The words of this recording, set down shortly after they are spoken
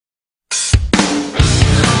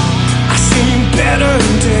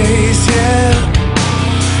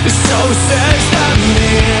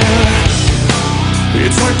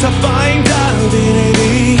find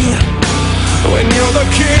divinity when you're the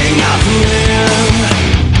king of men.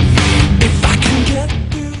 If I can get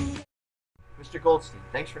you. Mr. Goldstein,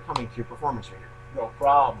 thanks for coming to your performance right now. No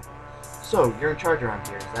problem. So, you're in charge around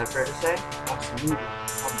here, is that fair to say? Absolutely.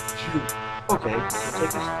 I'm a Jew. Okay, so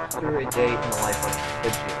take us through a day in the life of a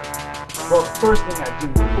Jew. Well, the first thing I do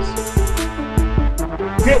is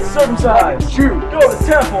get circumcised, like a Jew. Go to the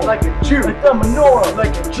temple, like a Jew. Light the menorah,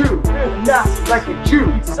 like a Jew. Fear the Nazis, like a Jew.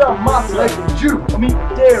 Eat some matzah, like a Jew. Meet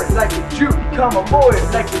with dairy, like a Jew. Become a lawyer,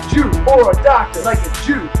 like a Jew. Or a doctor, like a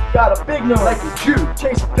Jew. Got a big nose, like a Jew.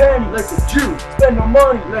 Chase a penny, like a Jew. Spend no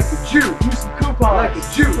money, like a Jew. Use some coupons, like a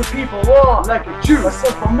Jew. For people off, like a Jew. A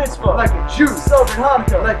simple mitzvah, like a Jew. Celebrate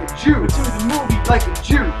Hanukkah, like a Jew. Go to the movie, like a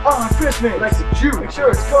Jew. On Christmas, like a Jew. Make sure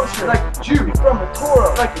it's kosher, like a Jew. Read from the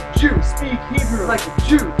Torah, like a Jew. Speak Hebrew, like a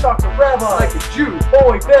Jew. Talk to rabbi, like a Jew.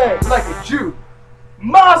 Boy beg, like a Jew.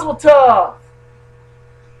 Mazel tov!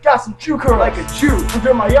 Got some Jew curl, like a Jew.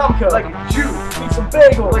 Under my yarmulke, like a Jew. Eat some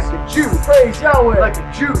bagels, like a Jew. Praise Yahweh, like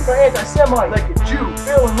a Jew. For anti-Semite, like a Jew.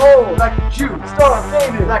 Feeling whole, like a Jew. Star of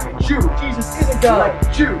David, like a Jew. Jesus isn't God, like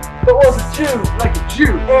a Jew, but was a Jew, like a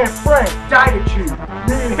Jew. Anne Frank died a Jew.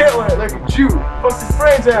 Meeting Hitler, like a Jew. Fucked his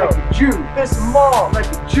brains out, like a Jew. Fist him all, like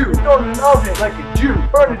a Jew. Thrown in an oven, like a Jew.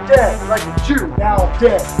 Burned to death, like a Jew. Now I'm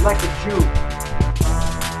dead, like a Jew.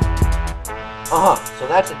 So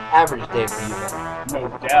that's an average day for you guys. No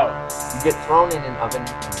doubt. You get thrown in an oven and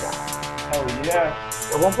die. Hell yeah.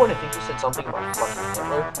 At one point I think you said something about fucking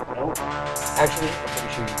Hitler. Nope. Actually, I'm pretty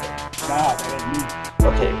sure you did. Nah, that ain't me.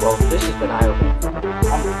 Okay, well, this has been eye-opening.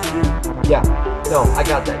 I'm a Jew. Yeah, no, I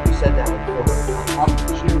got that. You said that like 400 times. I'm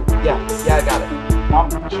a Jew. Yeah, I got it. I'm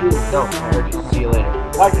a Jew. No, I heard you. See you later.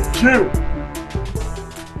 Like a Jew.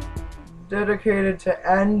 Dedicated to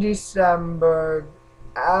Andy Samberg,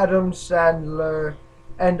 Adam Sandler,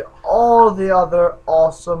 and all the other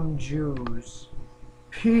awesome Jews.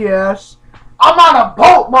 P.S. I'm on a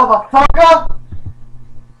boat, motherfucker!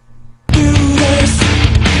 Do this.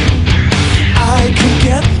 I can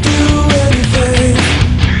get